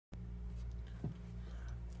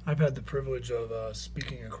I've had the privilege of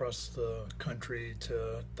speaking across the country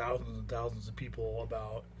to thousands and thousands of people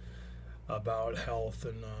about health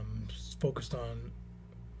and focused on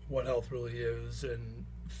what health really is and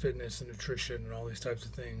fitness and nutrition and all these types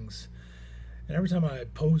of things. And every time I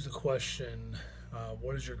pose the question,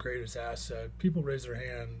 "What is your greatest asset?" people raise their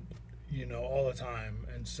hand, all the time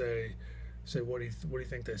and say, what do you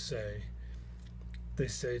think they say? They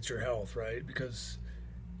say it's your health, right? Because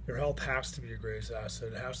your health has to be your greatest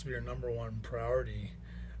asset. It has to be your number one priority.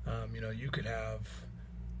 You could have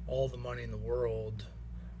all the money in the world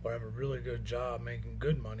or have a really good job making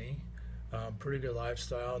good money, pretty good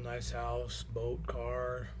lifestyle, nice house, boat,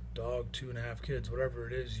 car, dog, 2.5 kids, whatever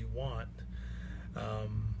it is you want,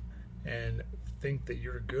 um, and think that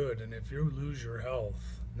you're good. And if you lose your health,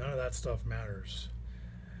 none of that stuff matters.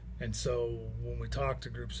 And so when we talk to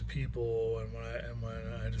groups of people and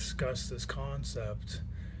when I discuss this concept,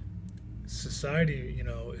 society,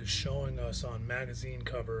 is showing us on magazine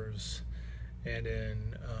covers and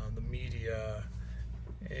in the media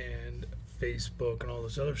and Facebook and all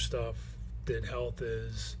this other stuff that health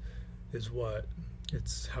is what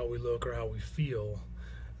it's how we look or how we feel.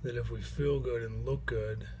 That if we feel good and look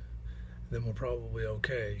good, then we're probably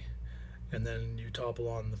okay. And then you topple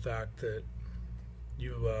on the fact that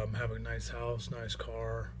you have a nice house, nice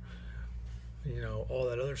car, all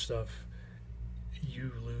that other stuff,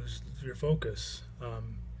 you lose your focus.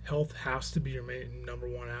 Health has to be your number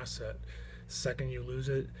one asset. Second you lose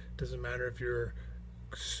it, doesn't matter if you're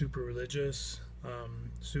super religious.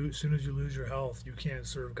 Soon as you lose your health, you can't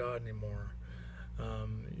serve God anymore.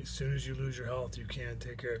 As soon as you lose your health, you can't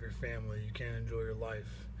take care of your family. You can't enjoy your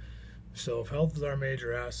life. So if health is our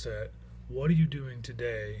major asset, what are you doing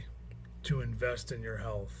today to invest in your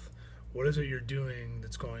health? What is it you're doing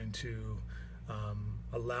that's going to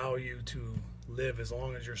allow you to live as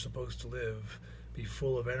long as you're supposed to live, be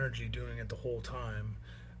full of energy doing it the whole time,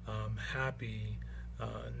 happy,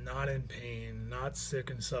 not in pain, not sick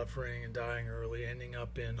and suffering and dying early, ending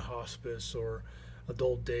up in hospice or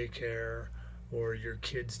adult daycare, or your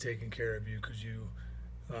kids taking care of you because you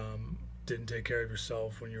didn't take care of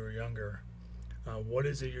yourself when you were younger? What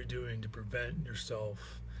is it you're doing to prevent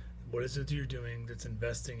yourself? What is it you're doing that's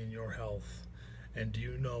investing in your health? And do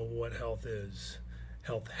you know what health is?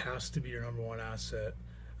 Health has to be your number one asset.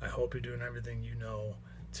 I hope you're doing everything you know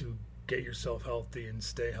to get yourself healthy and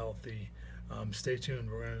stay healthy. Stay tuned.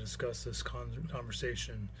 We're going to discuss this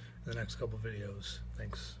conversation in the next couple videos.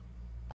 Thanks.